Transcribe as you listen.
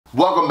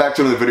Welcome back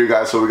to another video,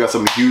 guys. So we got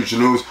some huge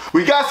news.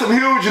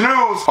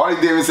 Harley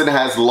Davidson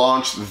has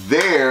launched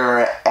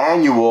their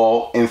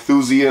annual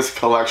enthusiast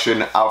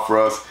collection out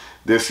for us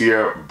this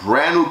year.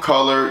 Brand new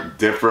color,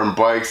 different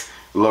bikes.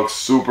 Looks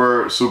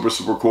super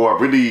cool.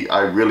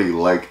 I really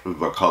like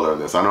the color of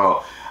this. I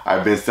know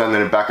I've been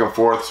sending it back and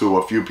forth to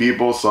a few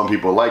people. Some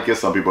people like it,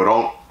 some people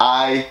don't.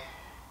 I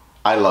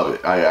love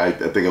it. I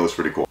think it looks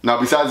pretty cool. Now,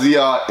 besides the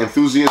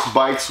enthusiast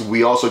bikes,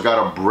 we also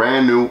got a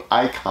brand new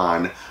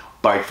icon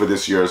bike for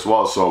this year as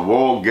well. So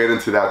we'll get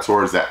into that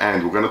towards the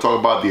end. We're going to talk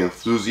about the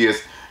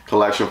enthusiast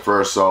collection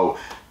first. So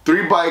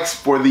 3 bikes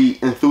for the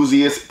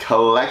enthusiast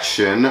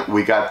collection.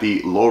 We got the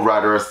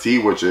Lowrider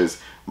ST, which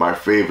is my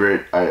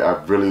favorite.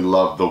 I really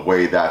love the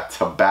way that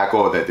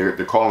tobacco, that they're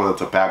calling it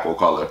the tobacco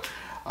color.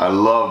 I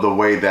love the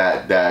way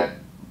that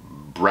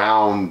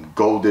brown,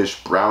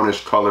 goldish,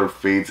 brownish color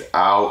fades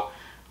out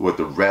with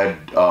the red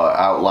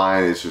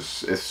outline. It's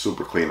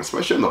super clean,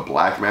 especially in the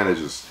black, man. It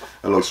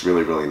looks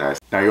really nice.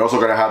 Now you're also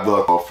gonna have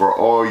the, for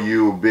all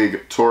you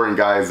big touring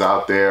guys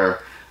out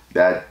there,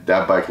 that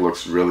bike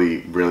looks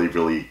really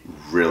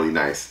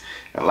nice.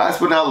 And last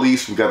but not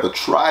least, we got the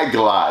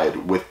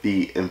Tri-Glide with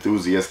the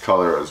enthusiast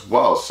color as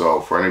well.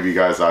 So for any of you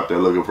guys out there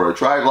looking for a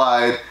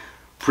Tri-Glide,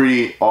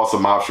 pretty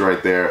awesome option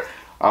right there.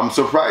 I'm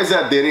surprised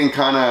that they didn't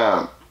kind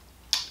of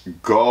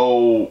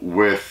go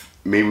with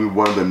maybe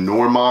one of the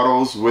newer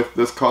models with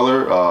this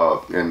color.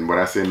 And when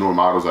I say newer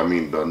models, I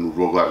mean the new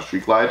Road Glide,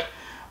 Street Glide.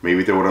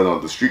 Maybe they would have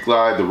done the Street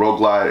Glide, the Road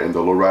Glide, and the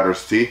Lowrider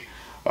ST.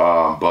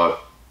 But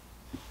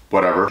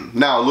whatever.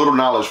 Now, a little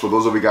knowledge for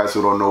those of you guys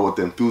who don't know what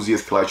the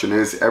enthusiast collection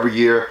is. Every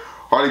year,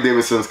 Harley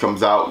Davidson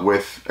comes out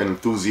with an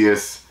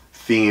enthusiast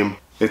theme.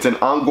 It's an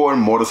ongoing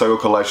motorcycle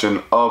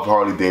collection of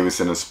Harley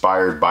Davidson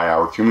inspired by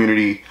our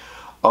community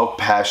of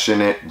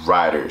passionate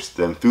riders.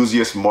 The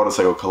enthusiast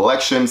motorcycle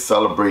collection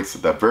celebrates the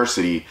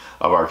diversity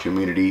of our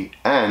community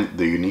and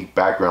the unique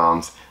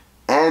backgrounds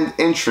and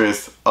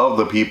interests of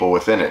the people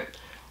within it.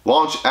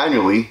 Launched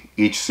annually,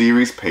 each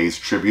series pays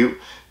tribute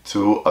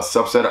to a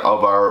subset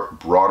of our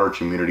broader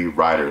community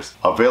riders.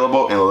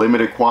 Available in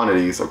limited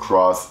quantities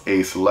across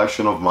a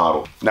selection of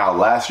models. Now,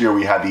 last year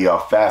we had the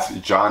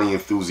Fast Johnny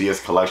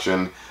Enthusiast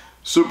collection.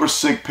 Super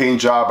sick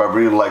paint job. I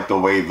really like the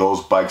way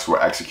those bikes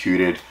were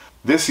executed.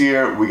 This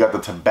year we got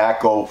the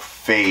Tobacco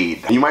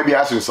Fade. You might be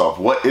asking yourself,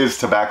 what is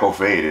Tobacco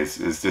Fade?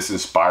 Is this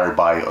inspired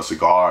by a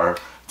cigar,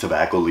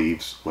 tobacco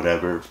leaves,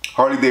 whatever?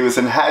 Harley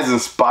Davidson has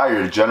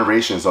inspired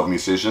generations of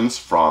musicians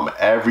from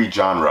every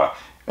genre,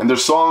 and their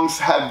songs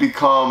have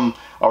become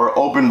our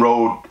open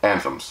road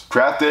anthems.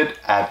 Crafted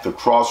at the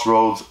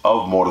crossroads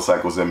of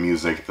motorcycles and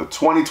music, the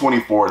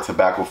 2024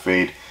 Tobacco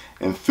Fade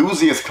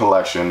Enthusiast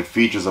Collection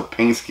features a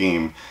paint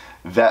scheme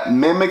that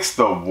mimics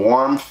the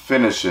warm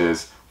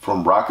finishes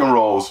from rock and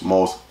roll's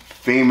most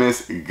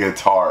famous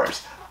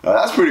guitars. Now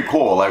that's pretty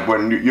cool. Like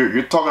when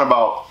you're talking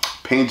about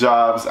paint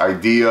jobs,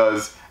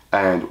 ideas,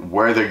 and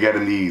where they're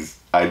getting these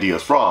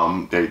ideas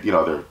from, they're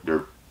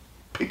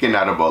picking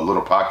out of a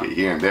little pocket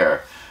here and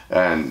there,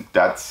 and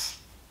this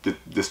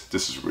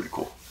is really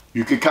cool.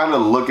 You can kind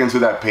of look into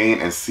that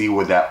paint and see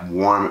where that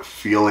warm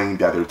feeling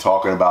that they're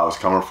talking about is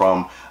coming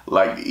from.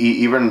 Like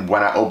even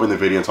when I opened the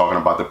video talking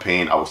about the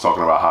paint, I was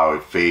talking about how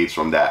it fades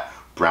from that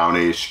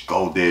brownish,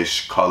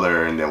 goldish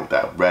color, and then with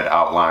that red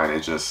outline,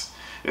 it's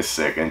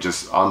sick. And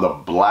just on the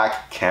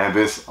black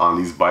canvas on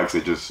these bikes,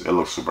 it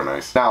looks super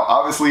nice. Now,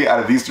 obviously, out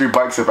of these 3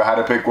 bikes, if I had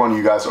to pick one,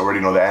 you guys already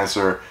know the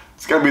answer.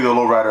 It's gonna be the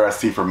Lowrider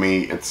ST for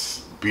me. It's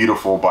a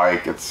beautiful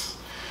bike. It's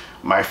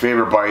my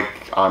favorite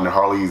bike on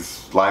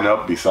Harley's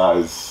lineup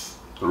besides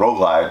the Road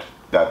Glide.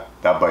 That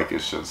bike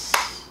is just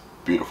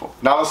beautiful.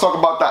 Now let's talk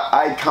about the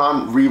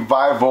Icon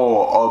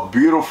Revival, a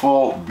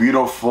beautiful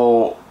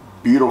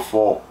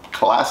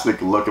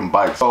classic looking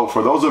bike. So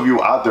for those of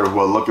you out there who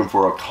are looking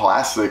for a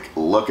classic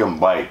looking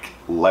bike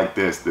like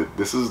this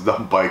is the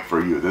bike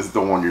for you. This is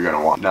the one you're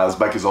gonna want. Now this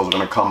bike is also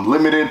gonna come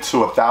limited to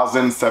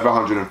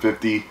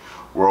 1,750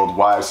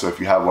 worldwide. So if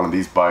you have one of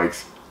these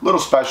bikes, a little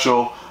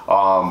special.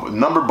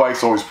 Number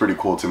bikes always pretty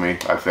cool to me.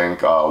 I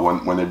think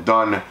when they're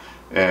done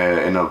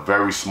in a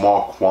very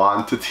small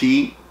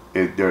quantity,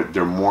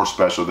 they're more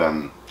special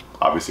than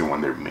obviously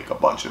when they make a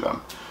bunch of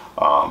them.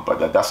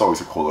 But that's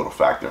always a cool little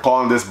factor.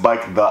 Calling this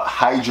bike the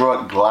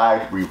HYDRA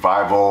GLIDE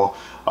Revival,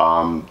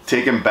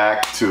 taken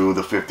back to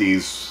the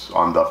 50s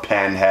on the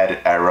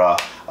Panhead era.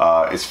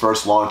 Its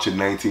first launched in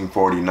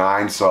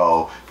 1949.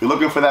 So if you're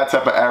looking for that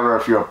type of era,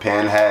 if you're a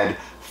Panhead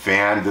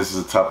fan, this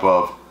is the type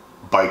of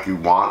bike you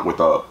want with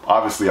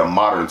obviously a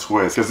modern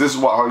twist, because this is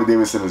what Harley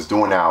Davidson is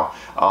doing now.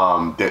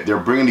 They're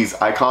bringing these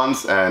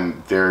icons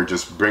and they're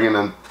just bringing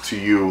them to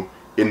you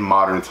in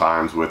modern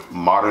times with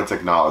modern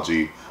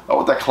technology,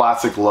 with that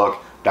classic look,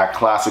 that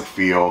classic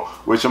feel,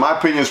 which in my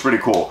opinion is pretty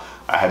cool.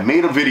 I had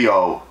made a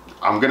video,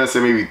 I'm gonna say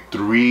maybe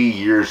 3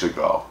 years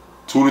ago,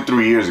 2 to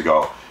 3 years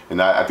ago,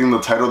 and I think the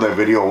title of that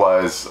video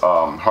was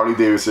Harley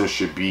Davidson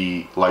should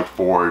be like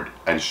Ford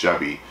and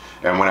Chevy.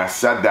 And when I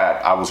said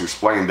that, I was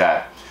explaining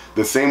that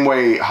the same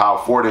way how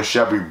Ford and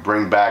Chevy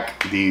bring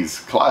back these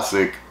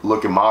classic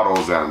looking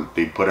models and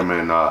they put them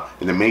in and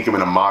they make them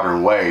in a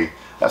modern way,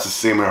 that's the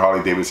same way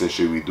Harley Davidson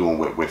should be doing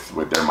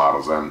with their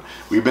models. And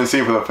we've been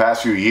seeing for the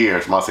past few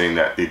years, I'm not saying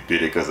that they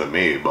did it because of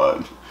me,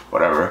 but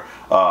whatever.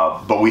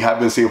 But we have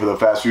been seeing for the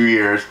past few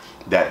years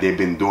that they've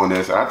been doing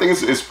this, and I think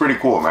it's pretty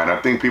cool, man. I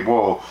think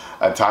people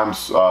at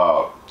times, you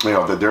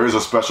know, that there is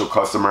a special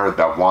customer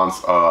that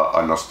wants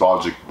a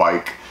nostalgic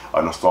bike,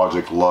 a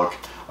nostalgic look.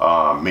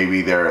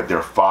 Maybe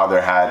their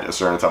father had a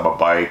certain type of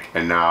bike,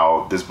 and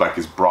now this bike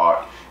is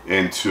brought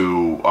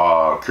into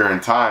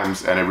current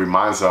times, and it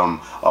reminds them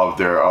of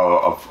their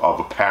of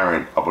a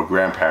parent, of a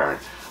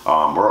grandparent.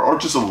 Or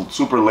just a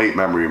super late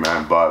memory,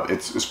 man. But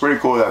it's pretty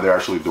cool that they're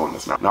actually doing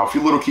this now. Now, a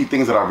few little key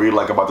things that I really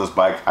like about this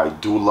bike. I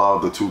do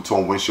love the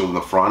two-tone windshield in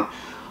the front.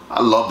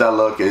 I love that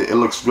look. It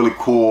looks really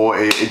cool.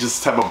 It's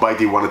just the type of bike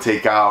you want to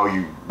take out.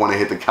 You want to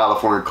hit the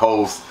California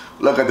coast,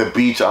 look at the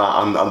beach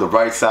on the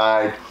right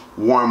side,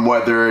 warm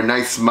weather,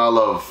 nice smell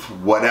of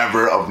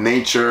whatever, of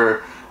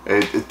nature.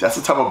 That's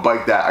the type of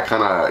bike that I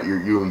kind of,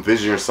 you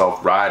envision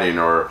yourself riding,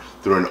 or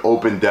through an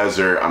open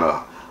desert on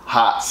a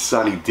hot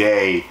sunny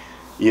day.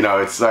 You know,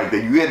 it's like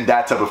that, you get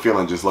that type of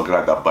feeling just looking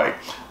at that bike.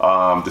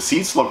 The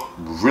seats look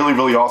really,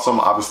 really awesome.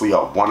 Obviously a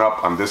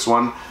 1-up on this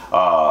one.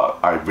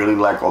 I really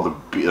like all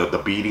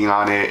the beading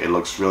on it. It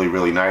looks really,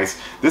 really nice.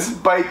 This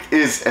bike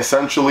is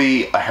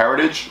essentially a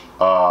heritage,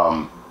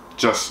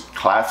 just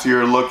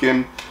classier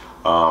looking,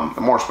 and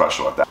more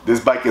special at that. This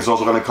bike is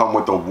also going to come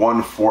with the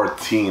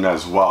 114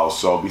 as well.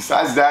 So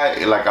besides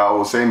that, like I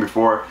was saying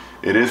before,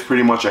 it is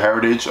pretty much a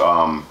heritage,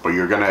 but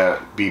you're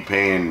gonna be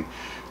paying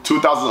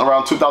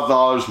around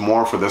 $2,000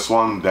 more for this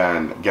one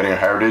than getting a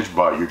heritage,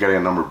 but you're getting a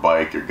numbered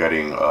bike, you're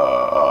getting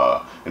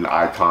an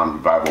Icon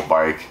Revival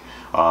bike,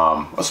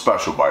 a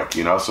special bike,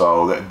 you know.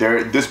 So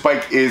this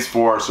bike is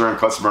for a certain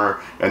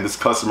customer, and this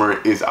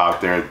customer is out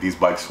there. These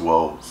bikes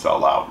will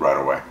sell out right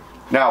away.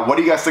 Now, what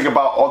do you guys think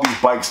about all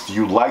these bikes? Do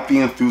you like the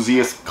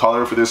Enthusiast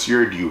color for this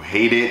year? Do you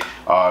hate it?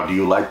 Do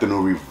you like the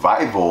new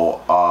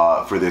Revival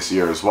for this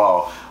year as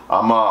well?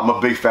 I'm a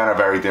big fan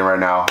of everything right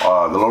now.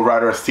 The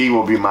Lowrider ST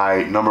will be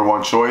my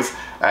 #1 choice,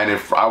 and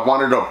if I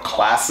wanted a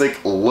classic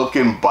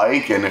looking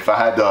bike, and if I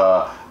had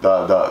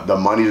the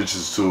money to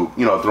just you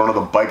know, throw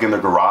another bike in the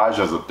garage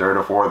as a 3rd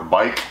or 4th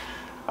bike,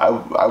 I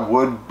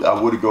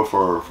would go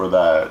for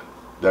that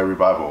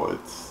Revival.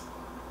 It's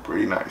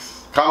pretty nice.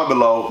 Comment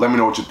below, let me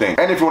know what you think.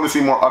 And if you want to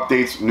see more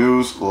updates,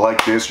 news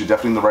like this, you're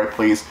definitely in the right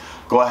place.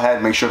 Go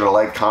ahead, make sure to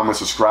like, comment,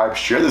 subscribe,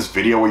 share this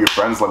video with your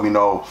friends. Let me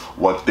know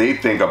what they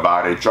think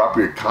about it. Drop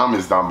your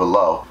comments down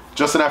below.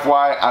 Just an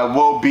FYI, I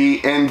will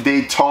be in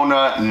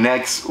Daytona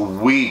next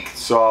week,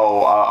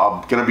 so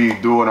I'm gonna be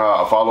doing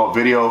a follow-up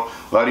video,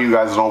 letting you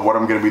guys know what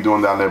I'm gonna be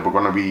doing down there. We're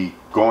gonna be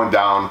going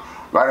down,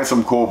 riding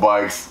some cool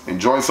bikes,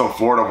 enjoying some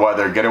Florida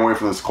weather, getting away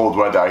from this cold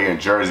weather out here in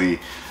Jersey,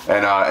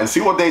 and see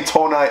what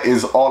Daytona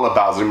is all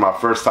about. It's my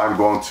first time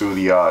going to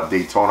the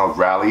Daytona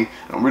rally.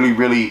 I'm really,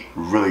 really,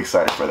 really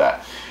excited for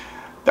that.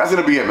 That's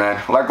gonna be it,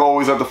 man. Like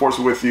always, let the force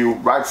be with you.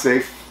 Ride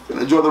safe and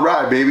enjoy the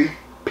ride, baby.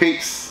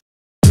 Peace.